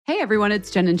Hey everyone, it's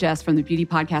Jen and Jess from the beauty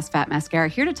podcast Fat Mascara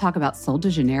here to talk about Sol de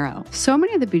Janeiro. So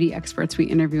many of the beauty experts we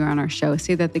interview on our show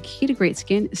say that the key to great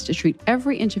skin is to treat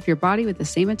every inch of your body with the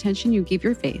same attention you give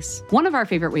your face. One of our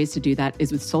favorite ways to do that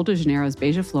is with Sol de Janeiro's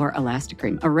Beija Flor Elastic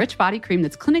Cream, a rich body cream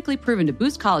that's clinically proven to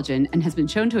boost collagen and has been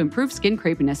shown to improve skin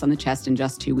crepiness on the chest in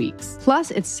just 2 weeks.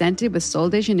 Plus, it's scented with Sol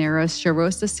de Janeiro's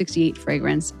Charosta 68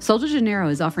 fragrance. Sol de Janeiro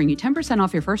is offering you 10%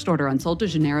 off your first order on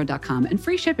soldejaneiro.com and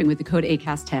free shipping with the code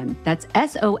ACAST10. That's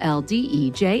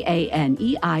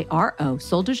SOLDEJANEIRO,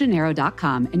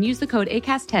 soldejaneiro.com, and use the code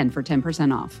ACAST10 for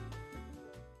 10% off.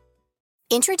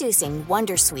 Introducing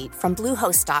Wondersuite from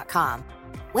Bluehost.com.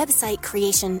 Website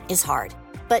creation is hard,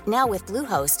 but now with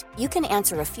Bluehost, you can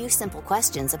answer a few simple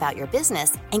questions about your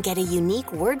business and get a unique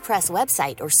WordPress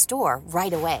website or store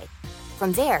right away.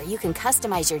 From there, you can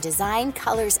customize your design,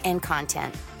 colors, and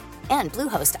content. And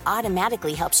Bluehost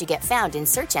automatically helps you get found in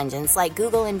search engines like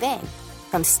Google and Bing.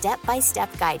 From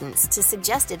step-by-step guidance to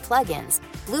suggested plugins,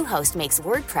 Bluehost makes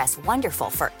WordPress wonderful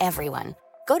for everyone.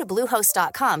 Go to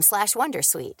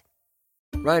bluehost.com/wondersuite.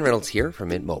 Ryan Reynolds here from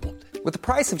Mint Mobile. With the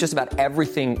price of just about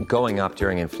everything going up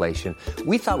during inflation,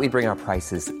 we thought we'd bring our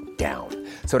prices down.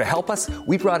 So to help us,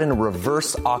 we brought in a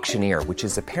reverse auctioneer, which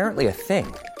is apparently a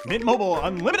thing. Mint Mobile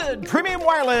Unlimited Premium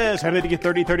Wireless. How to get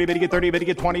 30, 30, bit to get 30, bit to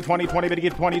get 20, 20, 20, bit to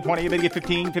get 20, 20, bit to get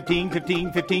 15, 15,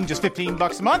 15, 15, just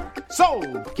 $15 a month?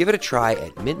 Sold! Give it a try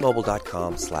at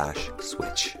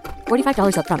mintmobile.com/switch.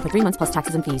 $45 up front for 3 months plus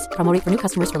taxes and fees. Promo rate for new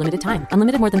customers for limited time.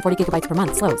 Unlimited more than 40 gigabytes per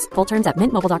month. Slows full terms at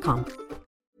mintmobile.com.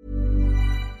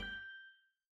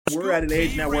 We're at an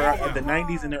age now where the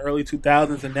 90s and the early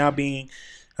 2000s are now being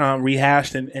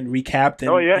rehashed and recapped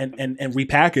and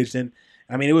repackaged. And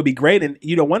I mean, it would be great. And,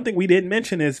 you know, one thing we didn't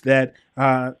mention is that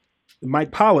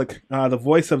Mike Pollock, the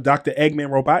voice of Dr. Eggman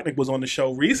Robotnik, was on the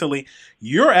show recently.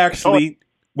 You're actually,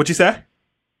 what'd you say?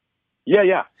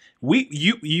 Yeah.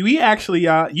 You actually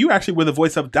were the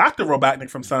voice of Dr. Robotnik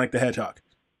from Sonic the Hedgehog.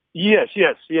 Yes.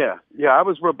 Yeah, I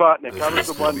was Robotnik. I was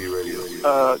the one,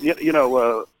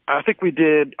 I think we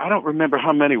did, I don't remember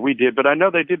how many we did, but I know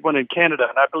they did one in Canada,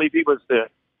 and I believe he was the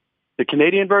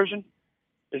Canadian version.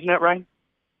 Isn't that right?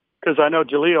 Because I know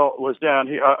Jaleel was down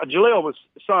here. Jaleel was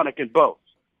Sonic in both.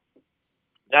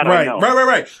 That I know.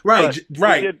 Right.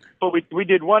 We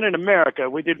did one in America.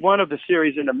 We did one of the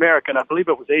series in America, and I believe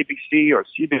it was ABC or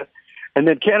CBS. And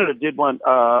then Canada did one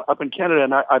up in Canada,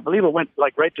 and I believe it went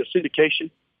like right to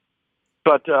syndication.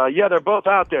 But, they're both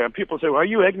out there. And people say, well, are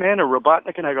you Eggman or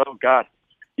Robotnik? And I go, oh, God.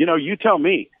 You know, you tell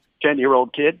me,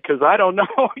 10-year-old kid, because I don't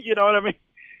know. You know what I mean?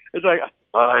 It's like,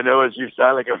 all I know is you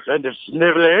sound like a friend of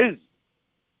Snivellers.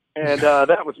 And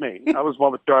that was me. I was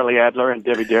one with Charlie Adler and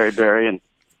Debbie Derryberry and,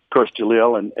 of course,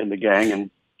 Jaleel and the gang. And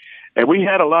we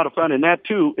had a lot of fun. And that,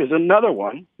 too, is another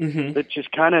one that just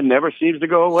kind of never seems to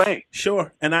go away.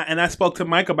 Sure. And I spoke to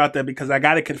Mike about that because I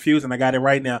got it confused and I got it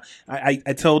right now.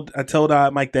 I told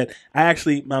Mike that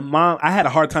my mom, I had a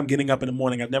hard time getting up in the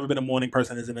morning. I've never been a morning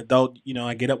person as an adult. You know,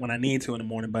 I get up when I need to in the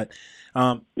morning. But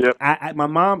my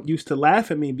mom used to laugh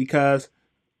at me because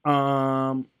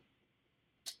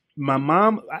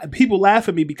people laugh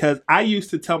at me because I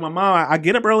used to tell my mom I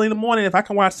get up early in the morning if I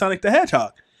can watch Sonic the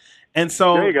Hedgehog. And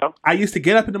so there you go. I used to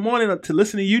get up in the morning to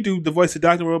listen to you do the voice of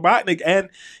Dr. Robotnik and,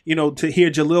 you know, to hear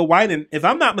Jaleel White. And if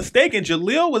I'm not mistaken,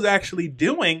 Jaleel was actually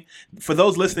doing, for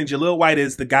those listening, Jaleel White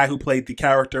is the guy who played the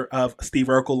character of Steve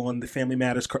Urkel on the Family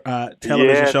Matters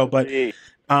television show. But, you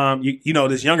know,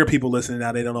 there's younger people listening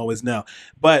now. They don't always know.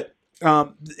 But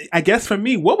I guess for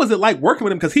me, what was it like working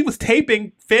with him? Because he was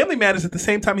taping Family Matters at the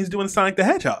same time he's doing Sonic the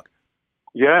Hedgehog.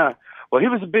 Yeah. Well, he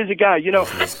was a busy guy, you know.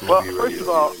 Well, first of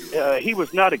all, he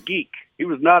was not a geek. He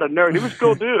was not a nerd. He was a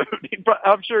cool dude.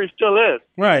 I'm sure he still is.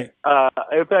 Right.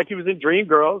 In fact, he was in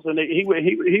Dreamgirls, and he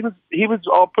was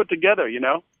all put together, you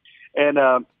know.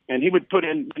 And he would put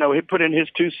in, you know, he'd put in his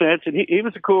 2 cents, and he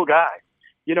was a cool guy,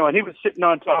 you know. And he was sitting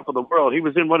on top of the world. He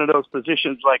was in one of those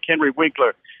positions like Henry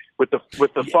Winkler with the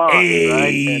fawn, right?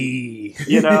 And,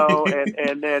 you know,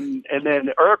 and then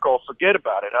Urkel, forget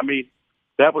about it. I mean,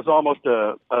 that was almost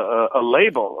a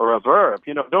label or a verb,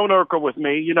 you know. Don't Urkel with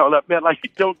me, you know. That meant like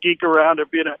don't geek around or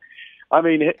be. I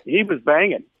mean, he was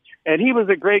banging, and he was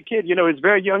a great kid. You know, he was a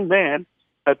very young man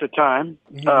at the time.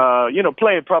 You know,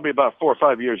 playing probably about 4 or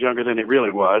 5 years younger than he really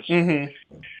was.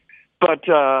 But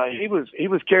he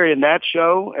was carrying that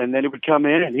show, and then he would come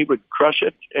in and he would crush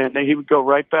it, and then he would go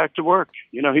right back to work.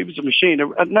 You know, he was a machine,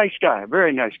 a nice guy, a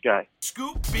very nice guy.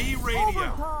 Scoop B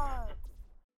Radio.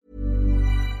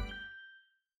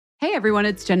 Hey Hey everyone,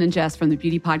 it's Jen and Jess from the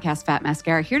beauty podcast Fat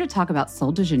Mascara here to talk about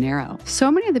Sol de Janeiro.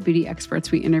 So many of the beauty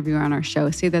experts we interview on our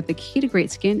show say that the key to great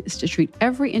skin is to treat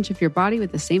every inch of your body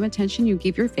with the same attention you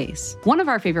give your face. One of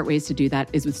our favorite ways to do that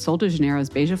is with Sol de Janeiro's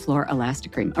Beija Flor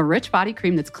Elastic Cream, a rich body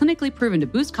cream that's clinically proven to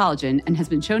boost collagen and has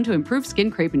been shown to improve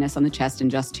skin crepiness on the chest in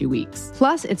just 2 weeks.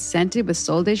 Plus, it's scented with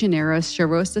Sol de Janeiro's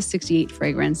Charosta 68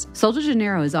 fragrance. Sol de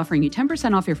Janeiro is offering you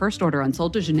 10% off your first order on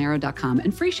soldejaneiro.com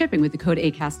and free shipping with the code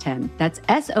ACAST10. That's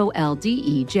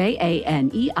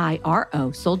SOLDEJANEIRO,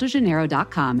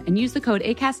 soldejaneiro.com, and use the code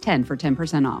ACAST10 for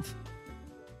 10% off.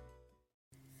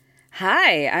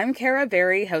 Hi, I'm Kara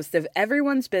Berry, host of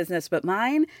Everyone's Business But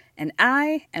Mine, and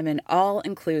I am an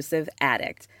all-inclusive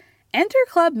addict. Enter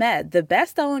Club Med, the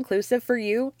best all-inclusive for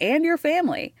you and your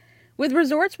family. With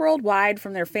resorts worldwide,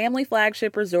 from their family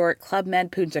flagship resort, Club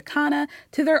Med Punta Cana,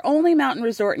 to their only mountain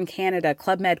resort in Canada,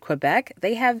 Club Med Quebec,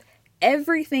 they have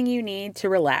everything you need to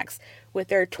relax. With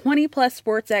their 20-plus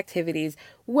sports activities,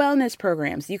 wellness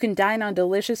programs, you can dine on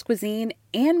delicious cuisine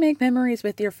and make memories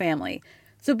with your family.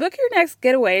 So book your next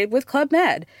getaway with Club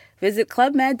Med. Visit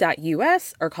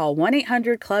clubmed.us or call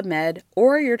 1-800-CLUB-MED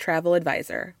or your travel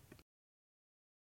advisor.